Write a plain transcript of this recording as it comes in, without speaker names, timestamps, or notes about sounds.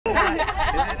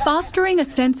Fostering a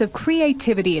sense of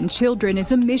creativity in children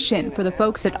is a mission for the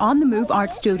folks at On the Move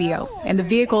Art Studio. And the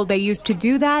vehicle they use to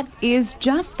do that is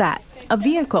just that, a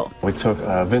vehicle. We took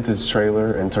a vintage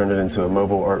trailer and turned it into a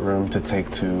mobile art room to take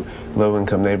to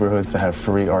low-income neighborhoods to have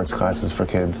free arts classes for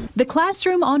kids. The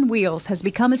classroom on wheels has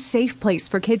become a safe place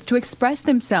for kids to express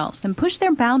themselves and push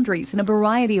their boundaries in a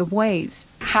variety of ways.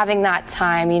 Having that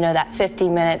time, that 50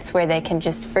 minutes where they can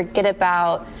just forget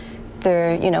about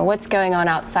what's going on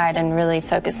outside and really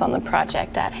focus on the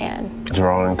project at hand.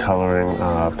 Drawing, coloring,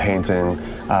 painting,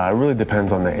 it really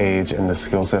depends on the age and the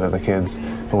skill set of the kids.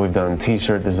 But we've done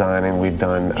t-shirt designing, we've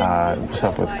done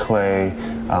stuff with clay,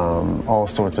 all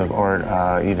sorts of art,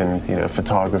 even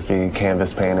photography,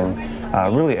 canvas painting,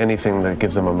 really anything that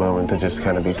gives them a moment to just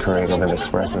kind of be creative and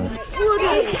expressive.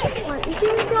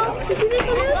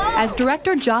 As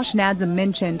director Josh Nadzam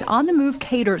mentioned, On the Move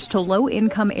caters to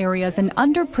low-income areas and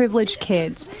underprivileged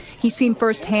kids. He's seen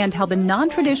firsthand how the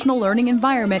non-traditional learning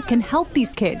environment can help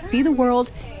these kids see the world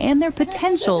and their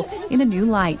potential in a new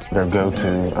light. Their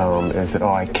go-to is that,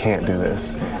 I can't do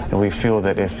this. And we feel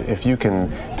that if you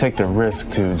can take the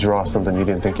risk to draw something you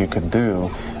didn't think you could do,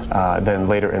 then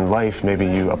later in life, maybe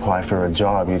you apply for a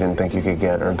job you didn't think you could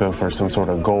get or go for some sort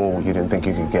of goal you didn't think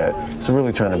you could get. So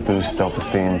really trying to boost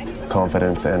self-esteem,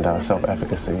 confidence, and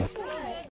self-efficacy.